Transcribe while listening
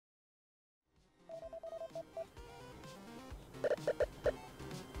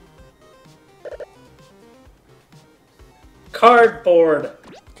Cardboard.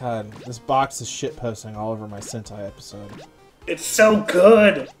 God, this box is shitposting all over my Sentai episode. It's so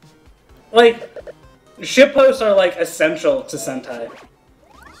good. Like, shitposts are like essential to Sentai.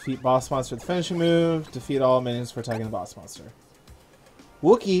 Defeat boss monster with the finishing move. Defeat all minions for attacking the boss monster.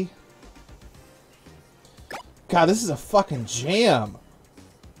 Wookie. God, this is a fucking jam.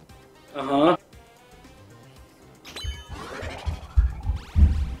 Uh-huh.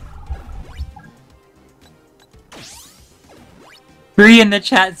 Bree in the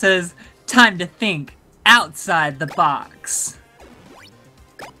chat says, time to think outside the box.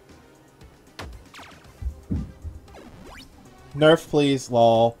 Nerf, please,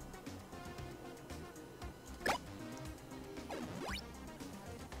 lol.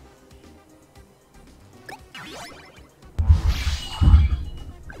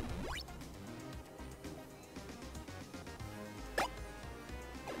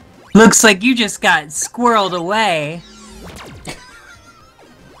 Looks like you just got squirreled away.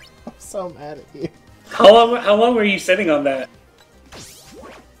 I'm so mad at you. How long were you sitting on that?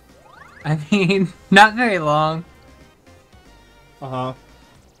 I mean, not very long. Uh-huh.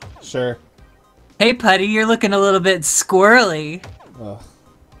 Sure. Hey, Putty, you're looking a little bit squirrely. Ugh.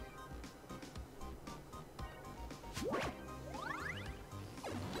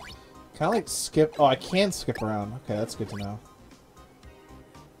 Can I, like, skip? Oh, I can skip around. Okay, that's good to know.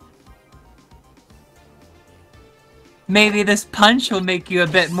 Maybe this punch will make you a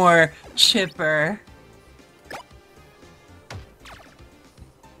bit more chipper.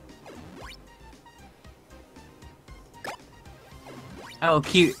 I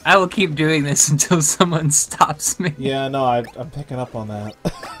will keep doing this until someone stops me. Yeah, no, I'm picking up on that.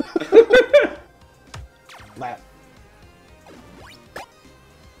 Lap.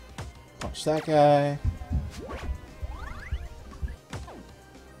 Punch that guy.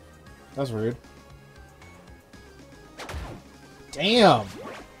 That was rude. Damn!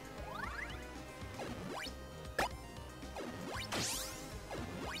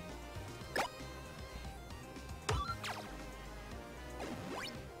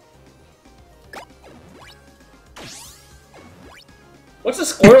 What's a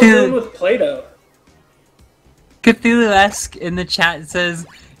squirrel doing with Play-Doh? Cthulhu-esque in the chat says,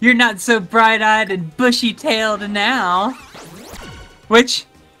 "You're not so bright-eyed and bushy-tailed now," which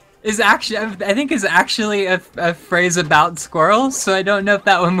is actually, I think, is actually a phrase about squirrels. So I don't know if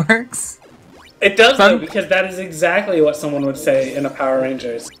that one works. It does though, because that is exactly what someone would say in a Power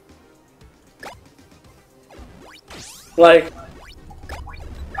Rangers. Like,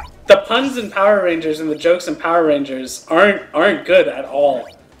 the puns in Power Rangers and the jokes in Power Rangers aren't good at all.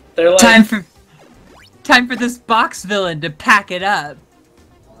 They're like time for this box villain to pack it up.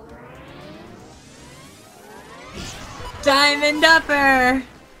 Diamond Upper.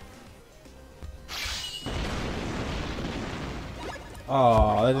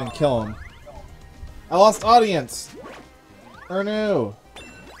 Oh, that didn't kill him. I lost audience. Or no.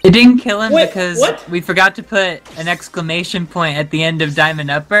 It didn't kill him because what? we forgot to put an exclamation point at the end of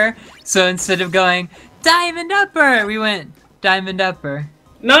Diamond Upper. So instead of going Diamond Upper, we went Diamond Upper.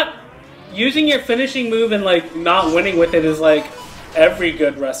 Not using your finishing move and like not winning with it is like every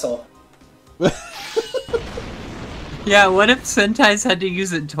good wrestle. Yeah, what if Sentai's had to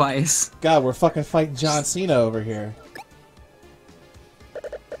use it twice? God, we're fucking fighting John Cena over here.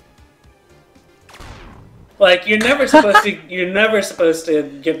 Like you're never supposed to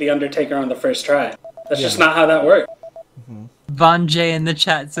get the Undertaker on the first try. That's just not how that works. Mm-hmm. Von J in the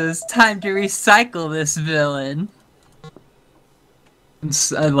chat says, "Time to recycle this villain."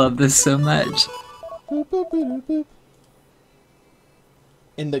 I love this so much. Boop, boop, boop, boop.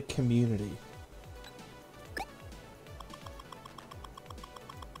 In the community.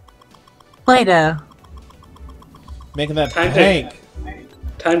 Play-Doh. Making that Time bank.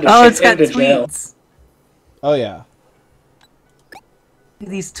 Time to Oh, ship it's got into jail. tweets. Oh yeah. Look at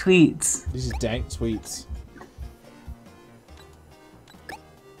these tweets. These are dank tweets.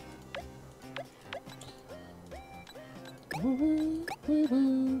 Woo, woo,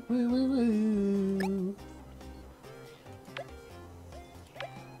 woo, woo, woo, woo.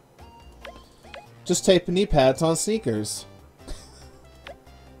 Just tape knee pads on sneakers.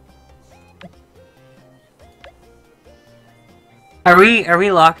 Are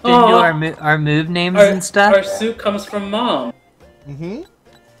we locked into our move names and stuff? Our suit comes from Mom. Mm-hmm.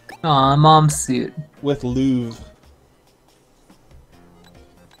 Aw, mom's suit. With Louvre.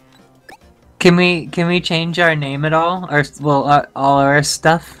 Can we change our name at all? All our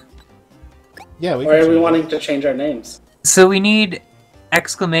stuff? Yeah, we Or can are we change wanting to change our names? So we need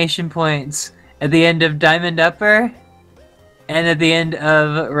exclamation points at the end of Diamond Upper and at the end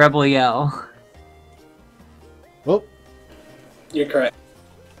of Rebel Yell. Oh. You're correct.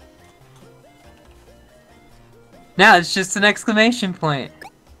 Now it's just an exclamation point.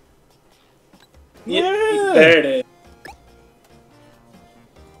 Yeah. There it is.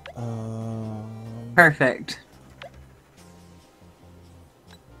 Perfect.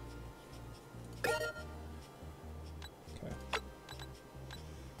 Okay.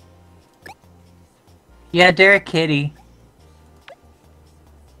 Yeah, Derek Kitty.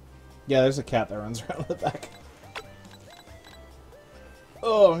 Yeah, there's a cat that runs around in the back.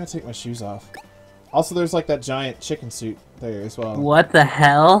 Oh, I'm gonna take my shoes off. Also, there's like that giant chicken suit there as well. What the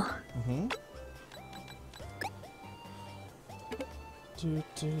hell? Mm-hmm.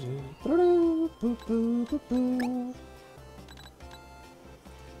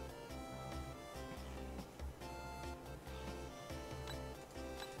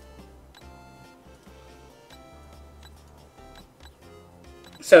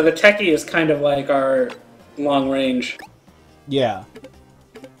 So the techie is kind of like our long range. Yeah.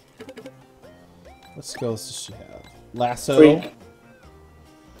 What skills does she have? Lasso. Freeq.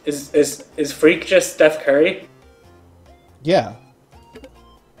 Is Freeq just Steph Curry? Yeah.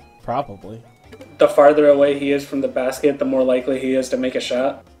 Probably. The farther away he is from the basket, the more likely he is to make a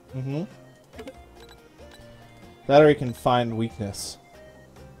shot. Mm-hmm. That or he can find weakness.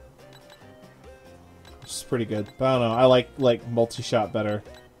 Which is pretty good. But I don't know. I like multi-shot better.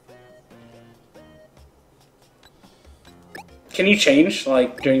 Can you change,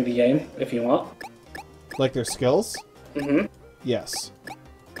 like, during the game, if you want? Like their skills? Mm-hmm. Yes.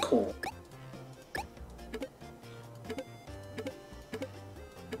 Cool.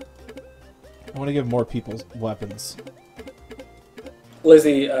 I want to give more people weapons.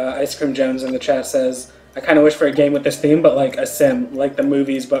 Lizzie, Ice Cream Jones in the chat says, I kind of wish for a game with this theme, but like a sim, like the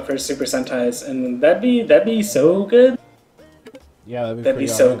movies, but for Super Sentais, and that'd be so good. Yeah, that'd be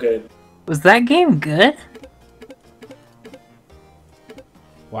so good. Was that game good?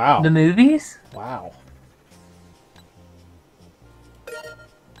 Wow. The movies? Wow.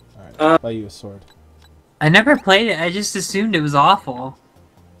 Alright, I'll buy you a sword. I never played it. I just assumed it was awful.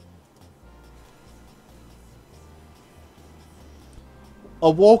 A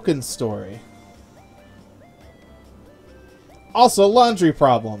Woken story. Also, laundry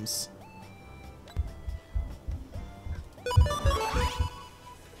problems.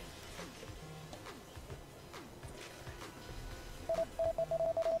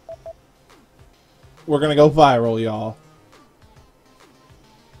 We're gonna go viral, y'all.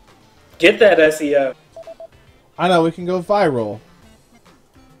 Get that SEO. I know, we can go viral.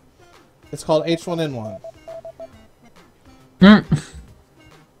 It's called H1N1.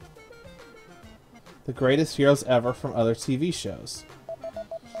 The greatest heroes ever from other TV shows.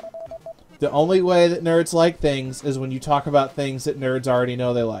 The only way that nerds like things is when you talk about things that nerds already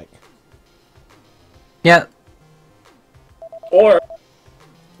know they like. Yep. Or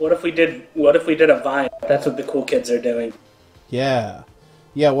what if we did a Vine? That's what the cool kids are doing. Yeah.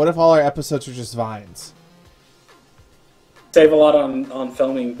 Yeah, what if all our episodes are just vines? Save a lot on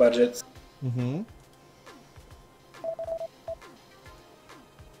filming budgets. Mm-hmm.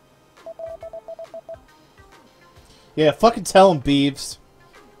 Yeah, fucking tell him, Beeves.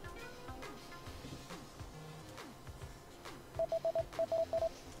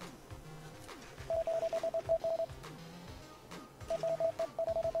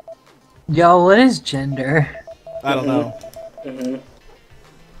 Yo, what is gender? I don't know. Mm-hmm.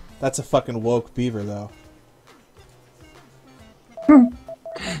 That's a fucking woke beaver, though.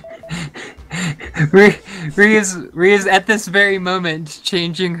 Ria's at this very moment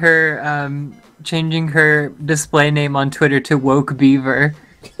changing her display name on Twitter to Woke Beaver.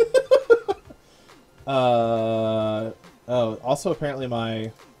 Oh, also apparently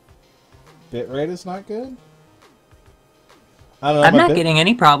my bitrate is not good. I don't know. I'm not getting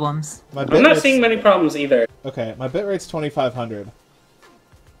any problems. I'm not seeing many problems either. Okay, my bitrate's 2500.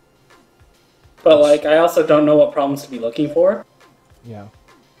 But like, I also don't know what problems to be looking for. Yeah.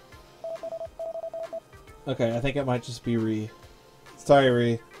 Okay, I think it might just be Ree. Sorry,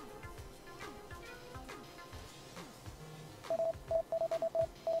 Ree.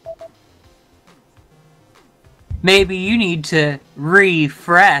 Maybe you need to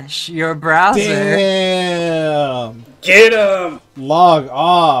refresh your browser. Damn! Get him! Log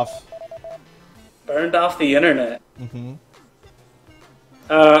off! Burned off the internet. Mm-hmm.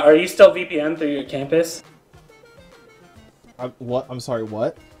 Are you still VPN through your campus? What? I'm sorry,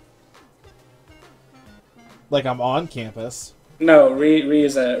 what? Like I'm on campus? No, Ree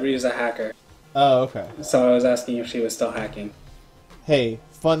is a hacker. Oh, okay. So I was asking if she was still hacking. Hey,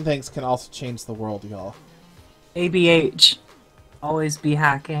 fun things can also change the world, y'all. ABH. Always be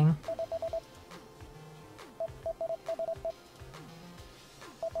hacking.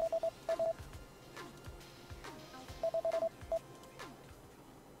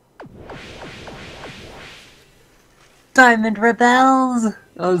 Diamond Rebels!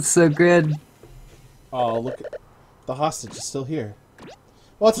 Oh, it's so good. Oh, look. The hostage is still here.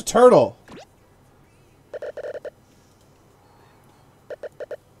 Well, it's a turtle!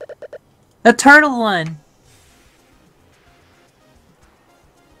 A turtle one!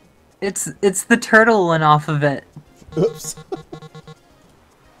 It's the turtle one off of it. Oops.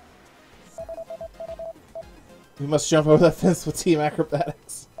 We must jump over that fence with team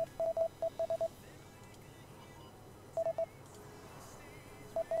acrobatics.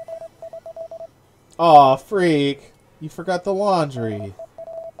 Aw, Freak. You forgot the laundry.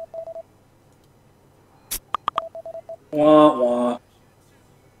 Wah wah.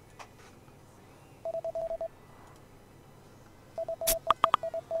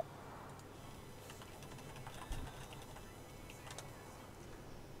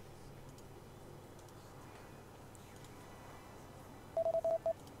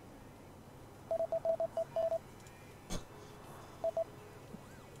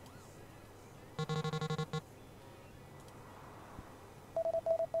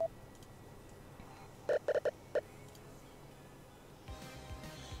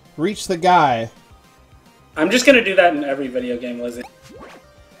 Reach the guy. I'm just gonna do that in every video game, Lizzie.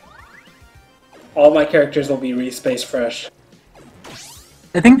 All my characters will be re-space fresh.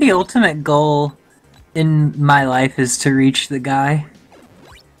 I think the ultimate goal in my life is to reach the guy.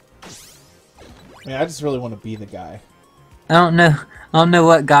 I mean, I just really want to be the guy. I don't know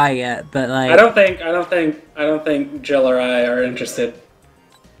what guy yet, but like I don't think Jill or I are interested.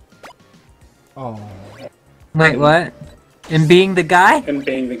 Oh. wait, what? In being the guy? In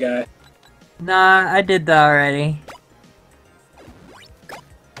being the guy. Nah, I did that already.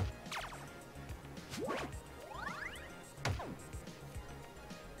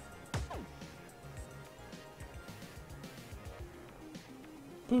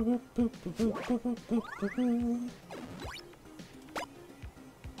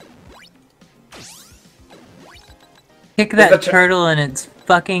 Kick that turtle in its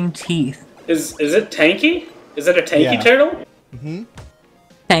fucking teeth. Is it tanky? Is it a tanky turtle? Mm-hmm.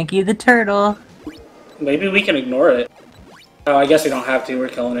 Tanky the turtle. Maybe we can ignore it. Oh, I guess we don't have to. We're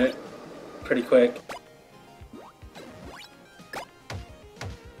killing it pretty quick.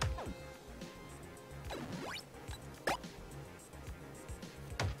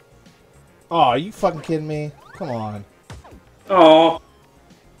 Oh, are you fucking kidding me? Come on. Oh.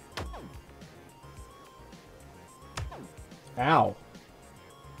 Ow.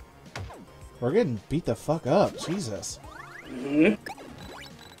 We're getting beat the fuck up. Jesus. Mm-hmm.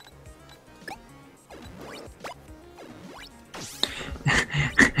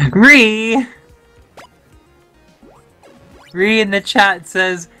 Ree in the chat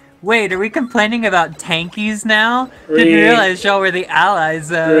says, "Wait, are we complaining about tankies now? Ree. Didn't realize y'all were the allies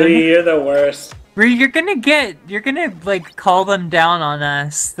zone." Ree, you're the worst. Ree, you're gonna like call them down on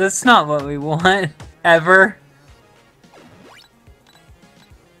us. That's not what we want ever.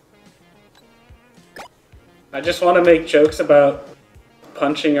 I just want to make jokes about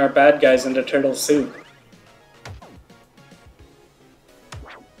punching our bad guys into turtle soup.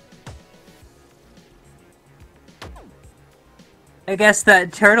 I guess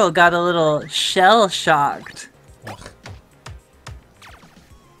that turtle got a little shell-shocked. Ugh.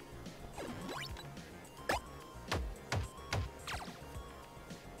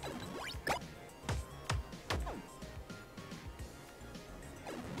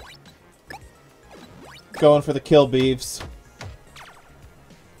 Going for the kill, Beeves.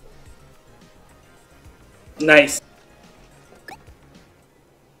 Nice.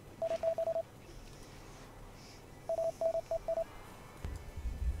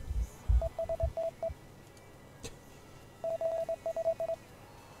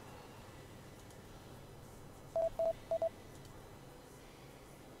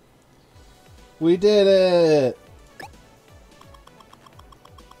 We did it!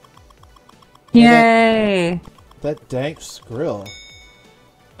 Yay! That dank skrill.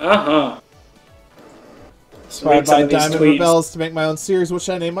 Uh-huh. Inspired by Diamond Rebels to make my own series, which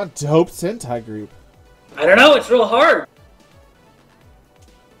I name my dope Sentai group. I don't know, it's real hard.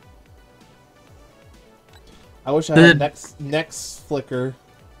 I wish I had next flicker.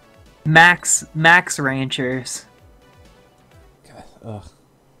 Max Ranchers. God, ugh.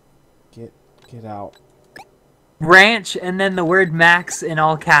 Get out. Ranch and then the word Max in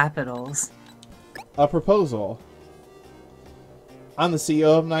all capitals. A proposal. I'm the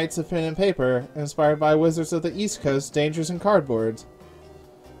CEO of Knights of Pen and Paper, inspired by Wizards of the East Coast, Dangers and Cardboard.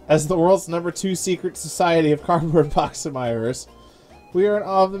 As the world's #2 secret society of cardboard box admirers, we are in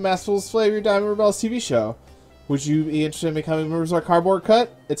awe of the masterful flavor Diamond Rebels TV show. Would you be interested in becoming members of our Cardboard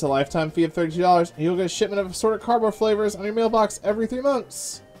Cut? It's a lifetime fee of $32, and you'll get a shipment of assorted cardboard flavors on your mailbox every 3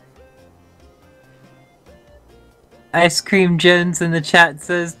 months. Ice Cream Jones in the chat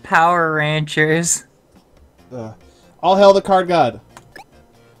says Power Ranchers. All hail the card god.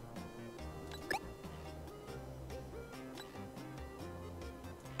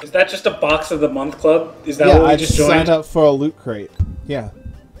 Is that just a box of the month club? Is that Yeah, what we I just just joined? signed up for a loot crate. Yeah.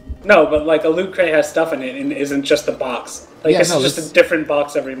 No, but like a loot crate has stuff in it and isn't just the box. Like Yeah, this no, is just this- a different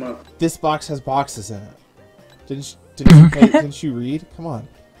box every month. This box has boxes in it. Didn't you read? Come on.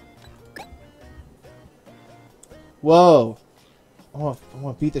 Whoa. I want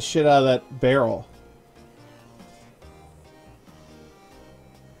to beat the shit out of that barrel.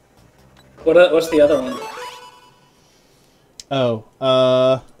 What's the other one?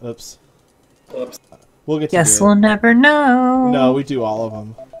 Oh, oops. Whoops. We'll get to Guess do it. we'll never know. No, we do all of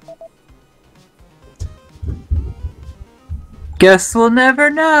them. Guess we'll never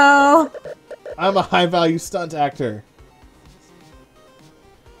know. I'm a high-value stunt actor.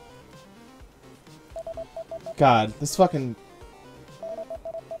 God, this fucking...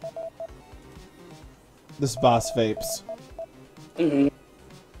 This boss vapes. Mm-hmm.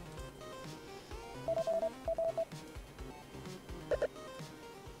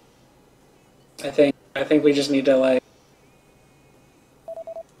 I think we just need to like.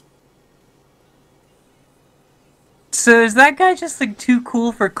 So is that guy just like too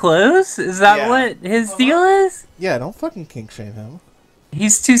cool for clothes? Is that Yeah. what his deal is? Yeah, don't fucking kink shame him.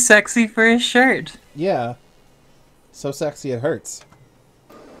 He's too sexy for his shirt. Yeah. So sexy it hurts.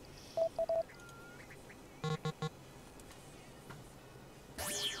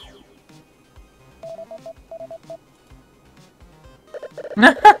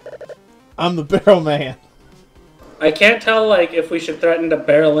 I'm the barrel man. I can't tell like if we should threaten to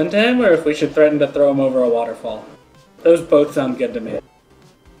barrel into him or if we should threaten to throw him over a waterfall. Those both sound good to me.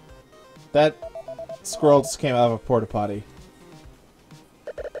 That squirrel just came out of a porta potty.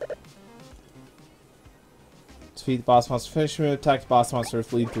 Defeat the boss monster. Finish move. Attack the boss monster.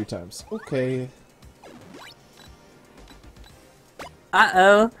 Lead 3 times. Okay.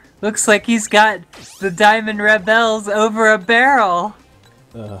 Uh-oh. Looks like he's got the Diamond Rebels over a barrel.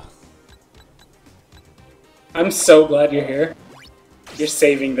 Ugh. I'm so glad you're here. You're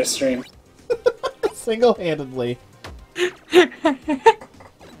saving this stream. Single-handedly.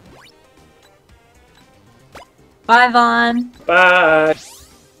 Bye, Vaughn. Bye.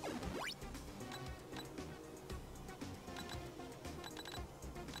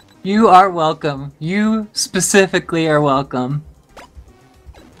 You are welcome. You specifically are welcome.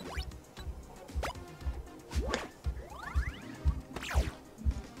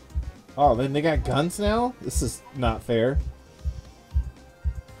 Oh, then they got guns now? This is not fair.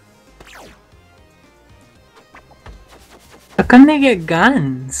 How come they get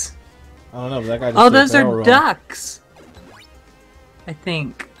guns? I don't know, but that guy just Oh, did a those barrel are roll. ducks. I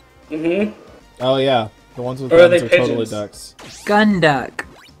think. Mm-hmm. Oh, yeah. The ones with Or are guns they are totally pigeons? ducks. Gun duck.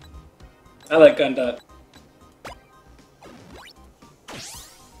 I like gun duck.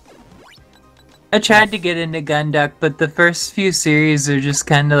 I tried to get into Gun Duck, but the first few series are just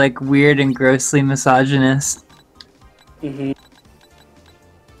kind of like weird and grossly misogynist. Mm-hmm.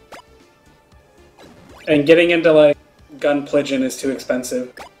 And getting into like gun pidgin is too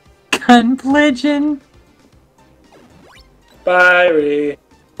expensive. Gun Pidgeon. Bye, Ree.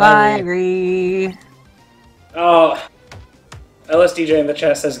 Bye, Ree. Oh, LSDJ in the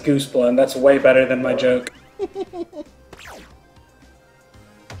chat says Gooseblood, and that's way better than my joke.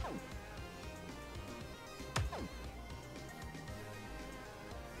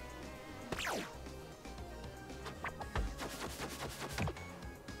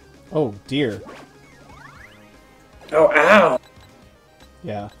 Oh, dear. Oh, ow!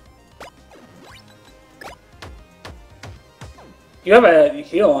 Yeah. You have a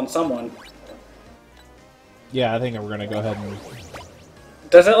heal on someone. Yeah, I think we're gonna go ahead and...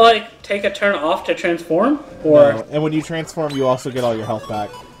 Does it, like, take a turn off to transform? Or... No. And when you transform, you also get all your health back.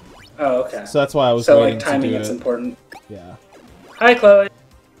 Oh, okay. So that's why I was So, waiting like, timing to do is it. important. Yeah. Hi, Chloe.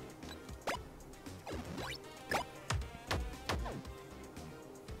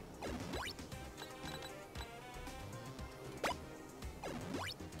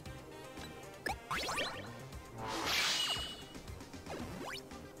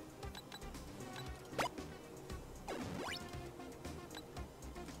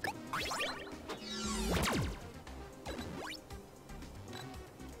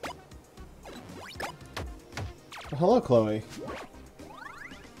 Hello, Chloe.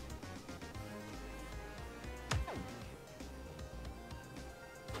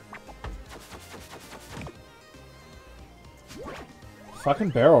 Fucking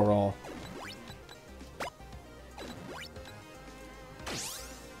barrel roll.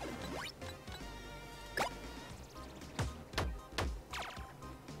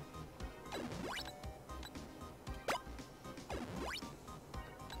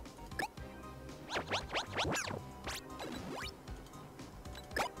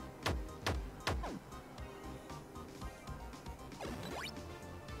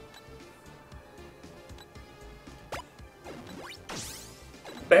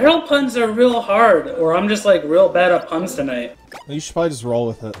 Barrel puns are real hard, or I'm just like real bad at puns tonight. You should probably just roll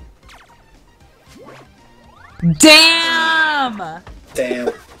with it. Damn! Damn.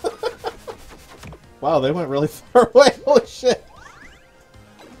 Wow, they went really far away. Holy shit.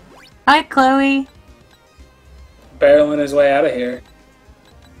 Hi, Chloe. Barreling his way out of here.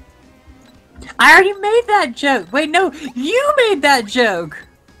 I already made that joke. Wait, no, you made that joke.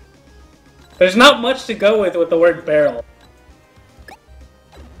 There's not much to go with the word barrel.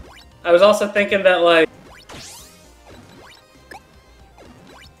 I was also thinking that, like,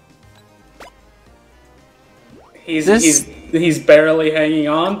 he's barely hanging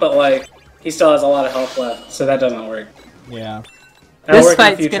on, but like he still has a lot of health left, so that doesn't work. Yeah. That'll This work in a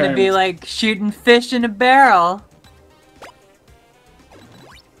fight's few gonna be turns. like shooting fish in a barrel.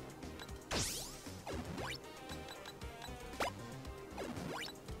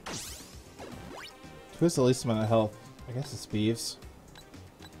 Who has the least amount of health? I guess it's Beeves.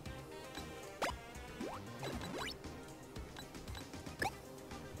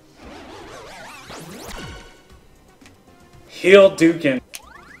 Heal Dukin.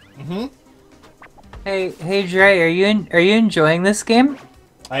 Mm-hmm. Hey, Dre, are you enjoying this game?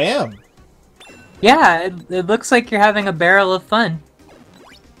 I am. Yeah, it looks like you're having a barrel of fun.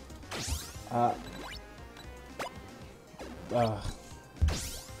 Ugh.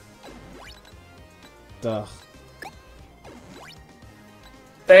 Duh.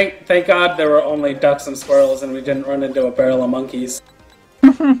 Thank God there were only ducks and squirrels, and we didn't run into a barrel of monkeys.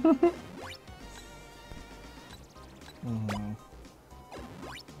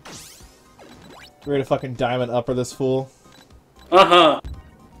 We're gonna fucking diamond upper this fool. Uh-huh.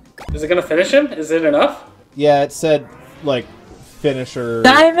 Is it gonna finish him? Is it enough? Yeah, it said, like, finisher.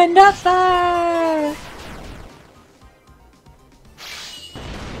 Diamond Upper!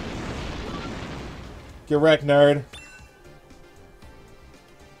 Get wrecked, nerd.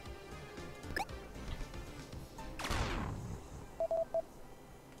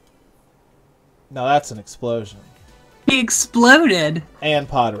 Now that's an explosion. He exploded. And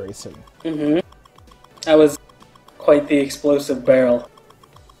pod racing. Mm-hmm. That was quite the explosive barrel.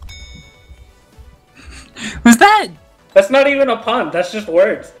 Was that? That's not even a pun. That's just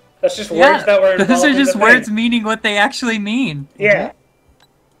words. That's just Yeah, words that were involved those are in just the words thing. meaning what they actually mean. Yeah.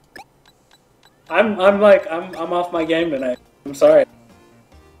 I'm off my game tonight. I'm sorry.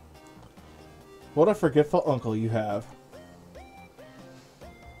 What a forgetful uncle you have.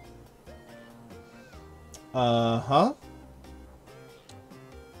 Uh-huh.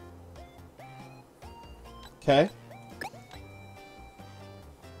 Okay.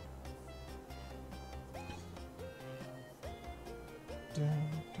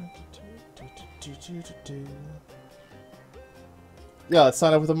 Yeah, let's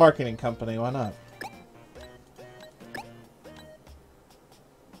sign up with a marketing company. Why not?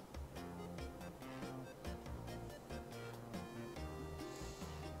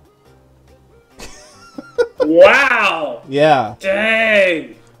 Wow! Yeah.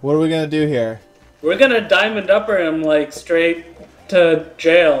 Dang! What are we gonna do here? We're gonna diamond upper him, like, straight to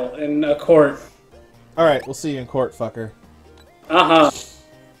jail in a court. Alright, we'll see you in court, fucker. Uh-huh.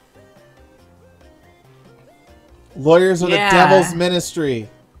 Lawyers of Yeah. the Devil's Ministry.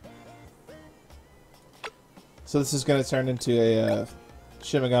 So this is gonna turn into a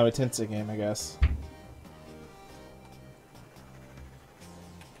Shin Megami Tensei game, I guess.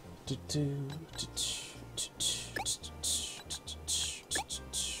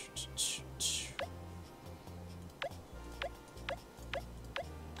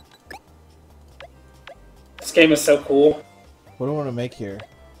 This game is so cool. What do I want to make here?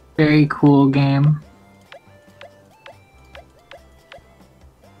 Very cool game.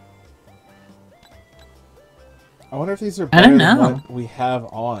 I wonder if these are I better don't than know. what we have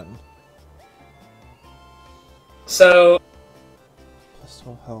on. So, Plus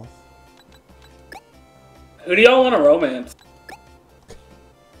 12 health. who do y'all want to romance?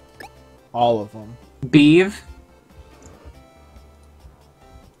 All of them. Beeve.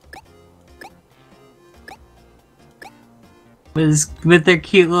 With their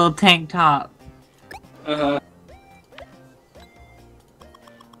cute little tank top. Uh-huh.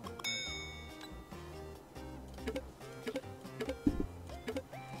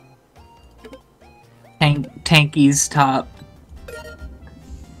 Tanky's top.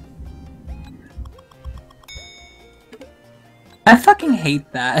 I fucking hate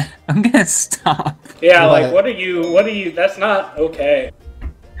that. I'm gonna stop. Yeah, like, what are you, that's not okay.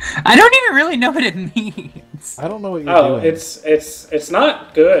 I don't even really know what it means. I don't know what you're doing. It's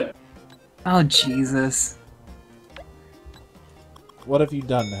not good. Oh, Jesus. What have you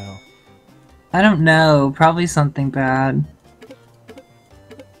done now? I don't know. Probably something bad.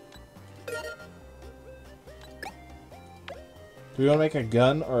 Do we want to make a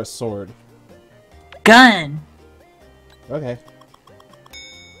gun or a sword? Gun! Okay.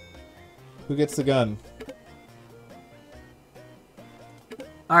 Who gets the gun?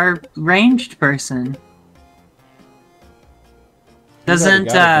 Our ranged person. He's already Doesn't,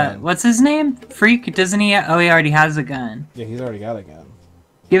 got a gun. what's his name? Freeq, doesn't he? Oh, he already has a gun. Yeah, he's already got a gun.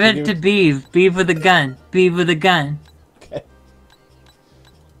 Give it to Beeve. Beeve with a gun. Beeve with a gun. Okay.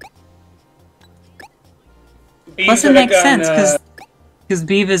 Plus it makes sense, because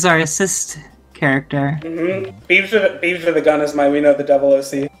Beeve is our assist character. Mm-hmm. Beeves with a gun is my We Know the Devil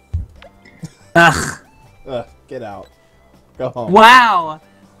OC. Ugh. Ugh, get out. Go home. Wow!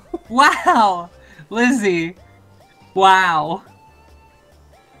 Wow! Lizzie. Wow.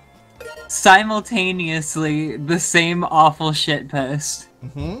 Simultaneously, the same awful shitpost.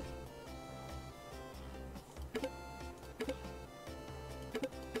 Mm-hmm.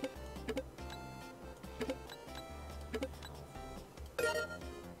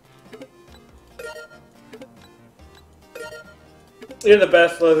 You're the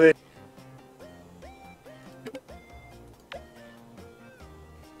best, Lizzie.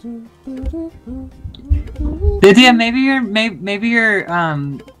 Vidhya, maybe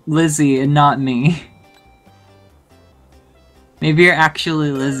you're Lizzie and not me. Maybe you're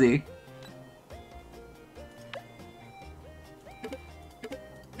actually Lizzie.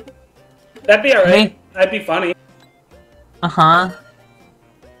 That'd be alright. That'd be funny. Uh-huh.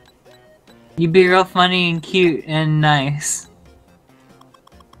 You'd be real funny and cute and nice.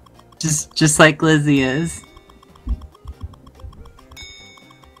 Just like Lizzie is.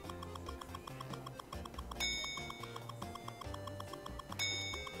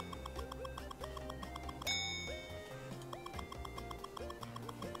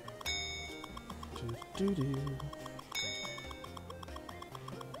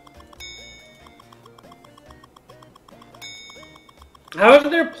 How is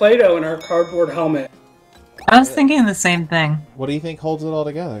there Play-Doh in her cardboard helmet? I was thinking the same thing. What do you think holds it all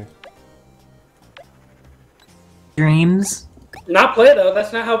together? Dreams? Not Play-Doh,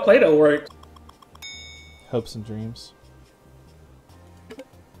 that's not how Play-Doh works. Hopes and dreams.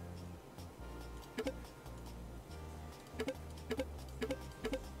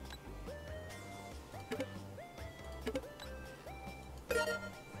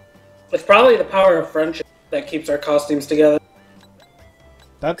 It's probably the power of friendship that keeps our costumes together.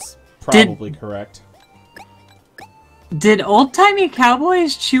 That's probably correct. Did old-timey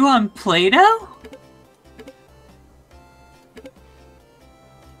cowboys chew on Play-Doh?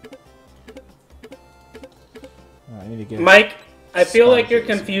 I need to get Mike, I feel like you're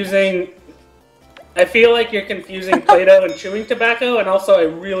confusing... I feel like you're confusing Play-Doh and chewing tobacco, and also I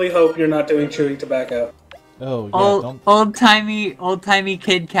really hope you're not doing chewing tobacco. Oh, yeah, Old-timey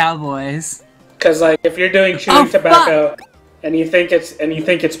kid cowboys. Because, like, if you're doing chewing tobacco and you think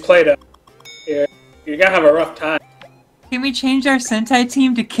it's Play-Doh, you're gonna have a rough time. Can we change our Sentai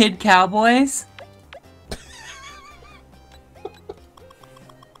team to kid cowboys?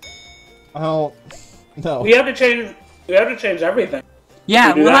 Oh, no. We have to change everything.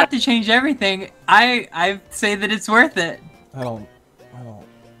 Yeah, we'll have to change everything. I say that it's worth it. I don't.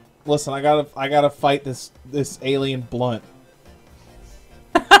 Listen, I gotta fight this alien blunt.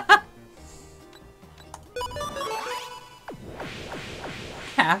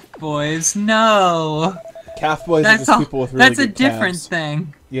 Calf boys, no. Calf boys are just people with really good That's a different calves.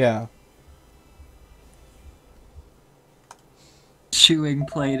 thing. Yeah. Chewing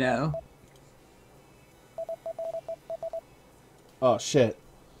Play-Doh. Oh shit.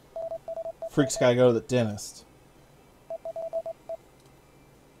 Freak's gotta go to the dentist.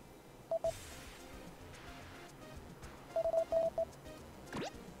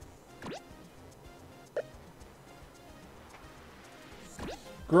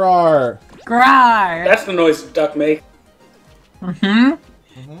 Grar. Grar. That's the noise a duck makes.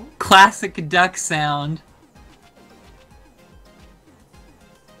 Classic duck sound.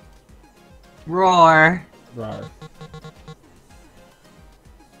 Roar. Grar.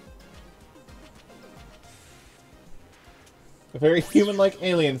 A very human-like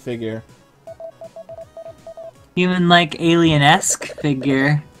alien figure. Human-like alien-esque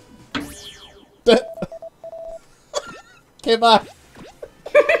figure. Okay, bye.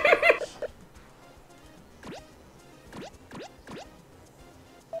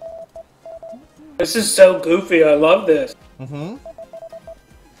 This is so goofy. I love this. Mm-hmm.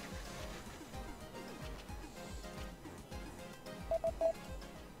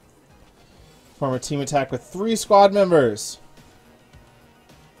 Form a team attack with 3 squad members.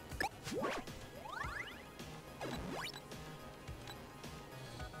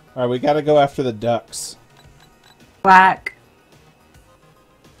 Alright, we gotta go after the ducks. Whack.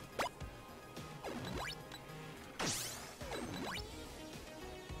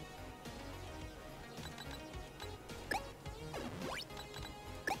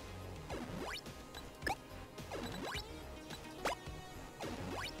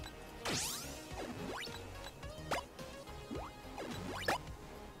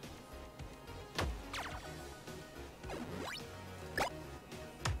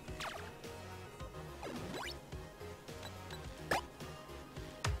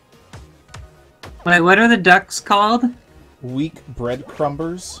 Wait, what are the ducks called? Weak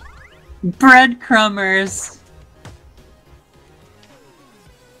breadcrumbers. Breadcrumbers.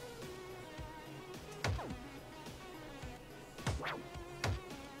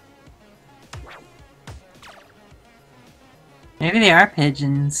 Maybe they are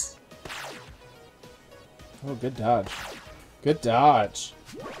pigeons. Oh, good dodge. Good dodge.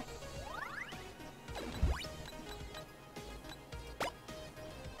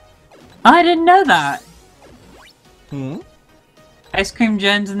 Oh, I didn't know that. Hmm? Ice Cream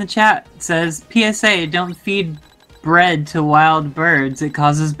Jones in the chat says, PSA, don't feed bread to wild birds. It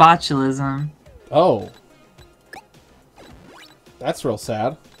causes botulism. Oh. That's real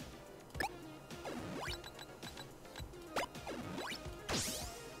sad.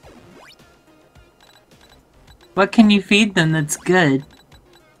 What can you feed them that's good?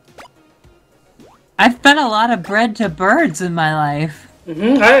 I've fed a lot of bread to birds in my life. I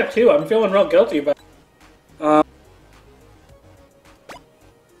have too. I'm feeling real guilty about it.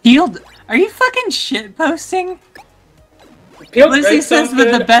 Peeled? Are you fucking shitposting? Peeled Lizzie grapes says sound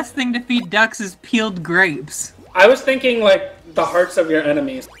that the good. best thing to feed ducks is peeled grapes. I was thinking, like, the hearts of your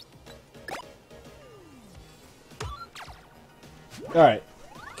enemies. Alright.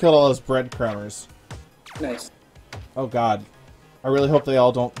 Killed all those breadcrumbers. Nice. Oh god. I really hope they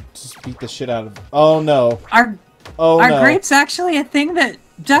all don't just beat the shit out of... Oh no. Are Oh no. grapes actually a thing that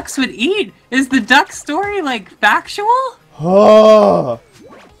ducks would eat? Is the duck story, like, factual? Oh!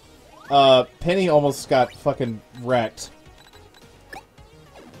 Penny almost got fucking wrecked.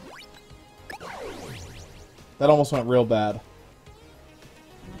 That almost went real bad.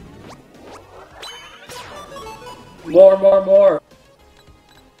 More, more, more.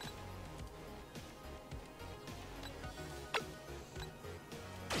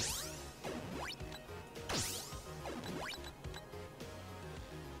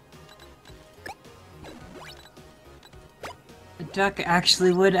 A duck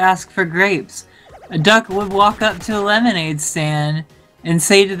actually would ask for grapes. A duck would walk up to a lemonade stand and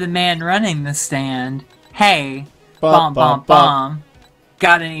say to the man running the stand, "Hey, Bum, bomb, bomb, bomb,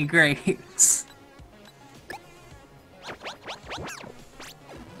 got any grapes?"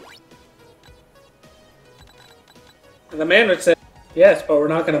 And the man would say, yes, but we're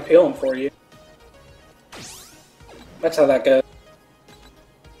not going to peel them for you. That's how that goes.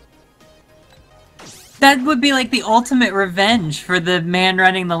 That would be like the ultimate revenge for the man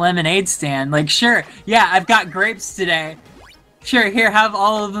running the lemonade stand. Like, sure, yeah, I've got grapes today. Sure, here, have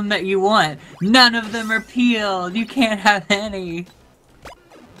all of them that you want. None of them are peeled. You can't have any.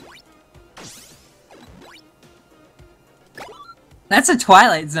 That's a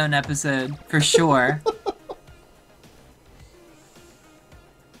Twilight Zone episode, for sure.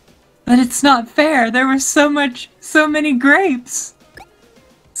 But it's not fair. There were so many grapes.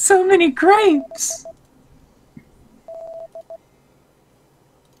 So many grapes.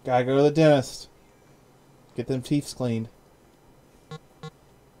 Gotta go to the dentist. Get them teeth cleaned.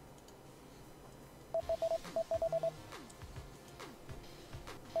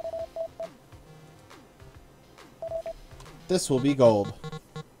 This will be gold.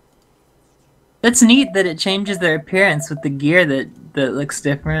 That's neat that it changes their appearance with the gear that looks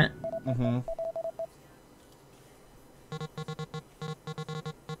different. Mm-hmm.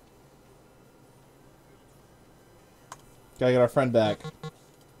 Gotta get our friend back.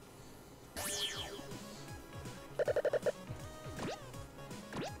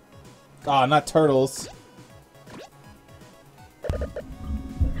 Ah, not turtles.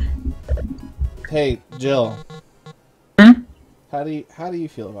 Hey, Jill. Hmm? How do you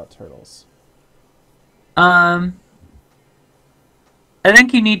feel about turtles? I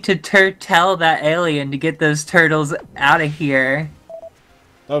think you need to tell that alien to get those turtles out of here.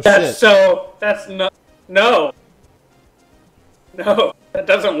 Oh shit. That's no. No, that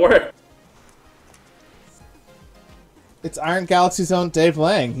doesn't work. It's Iron Galaxy's own Dave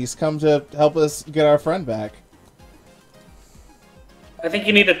Lang. He's come to help us get our friend back. I think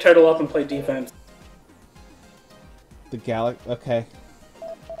you need to turtle up and play defense. The Galaxy. Okay.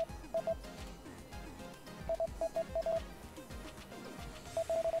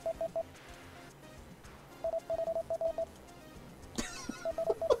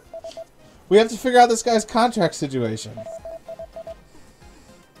 We have to figure out this guy's contract situation.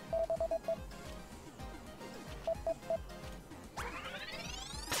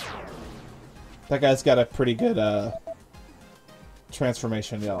 That guy's got a pretty good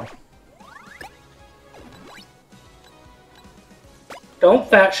transformation, y'all. Don't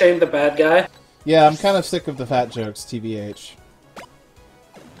fat shame the bad guy. Yeah, I'm kind of sick of the fat jokes, TBH.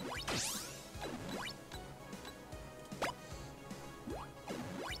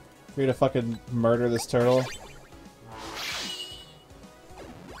 For you to fucking murder this turtle.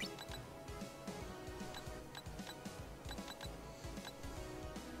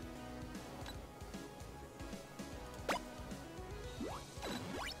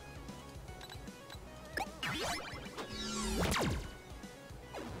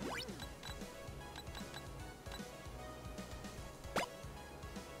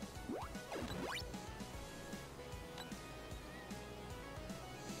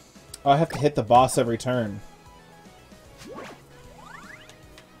 Oh, I have to hit the boss every turn.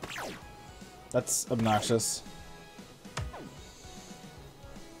 That's obnoxious.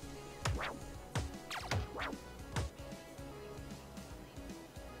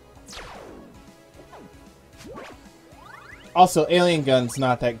 Also, Alien Gun's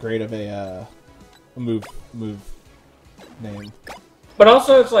not that great of a move name. But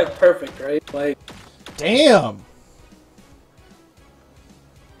also, it's like perfect, right? Like, damn.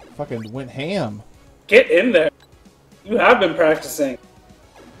 Fucking went ham. get in there. You have been practicing.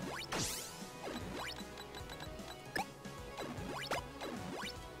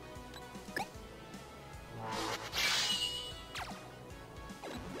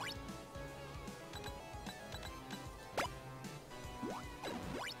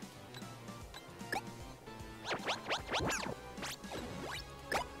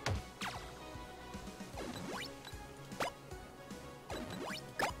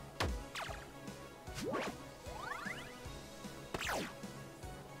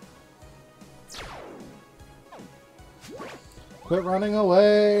 Quit running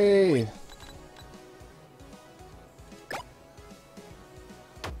away!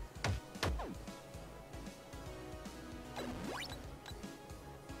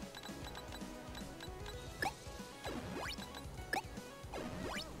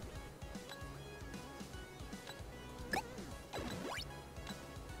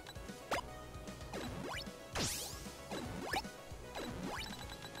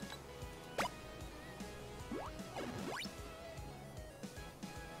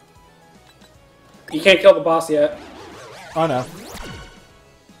 You can't kill the boss yet. Oh no.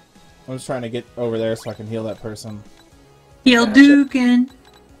 I'm just trying to get over there so I can heal that person. Heal Dukin.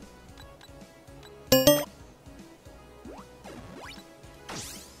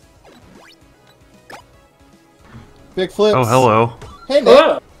 Big flips. Oh, hello. Hey, Nick.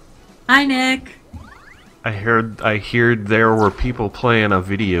 Hello. Hi, Nick. I heard there were people playing a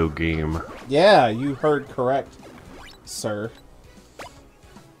video game. Yeah, you heard correct, sir.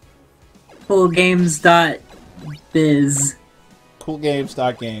 Coolgames.biz.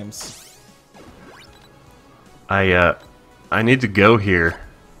 Coolgames.games. I need to go here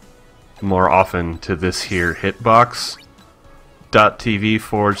more often to this here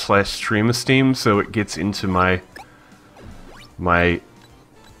hitbox.tv/stream so it gets into my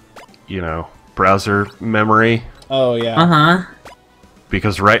browser memory. Oh, yeah. Uh-huh.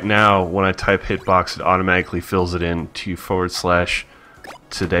 Because right now, when I type hitbox, it automatically fills it in to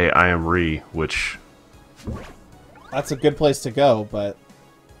 /today I am re, which That's a good place to go, but...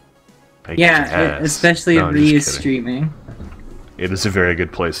 I Yeah, guess. especially No, if I'm Re just is kidding. streaming. It is a very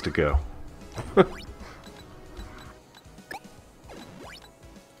good place to go.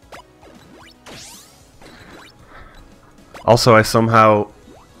 Also, I somehow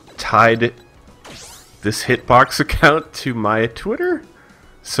tied this Hitbox account to my Twitter,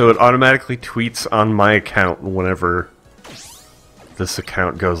 so it automatically tweets on my account whenever this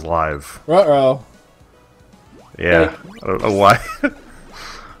account goes live. Ruh-roh. Yeah, I don't know why.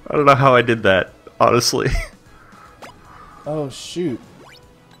 I don't know how I did that, honestly. Oh, shoot.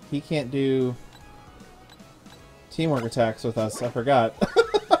 He can't do... Teamwork attacks with us. I forgot.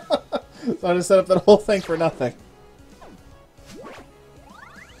 So I just set up that whole thing for nothing.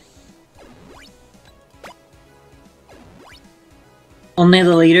 Only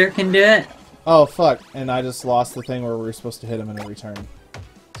the leader can do it? Oh, fuck. And I just lost the thing where we were supposed to hit him in a return.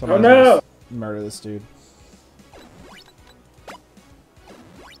 So Oh no! Murder this dude.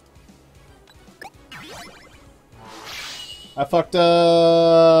 I fucked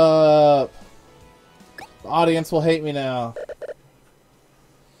up! The audience will hate me now.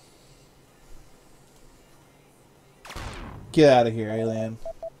 Get out of here, alien.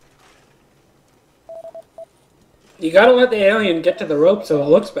 You gotta let the alien get to the rope so it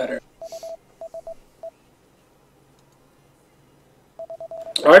looks better.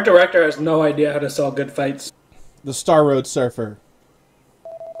 Our director has no idea how to sell good fights. The Star Road Surfer.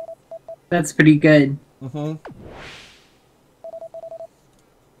 That's pretty good. Mm-hmm.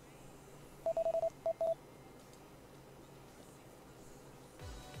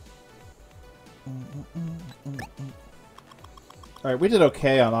 Alright, we did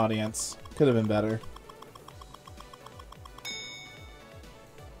okay on audience. Could have been better.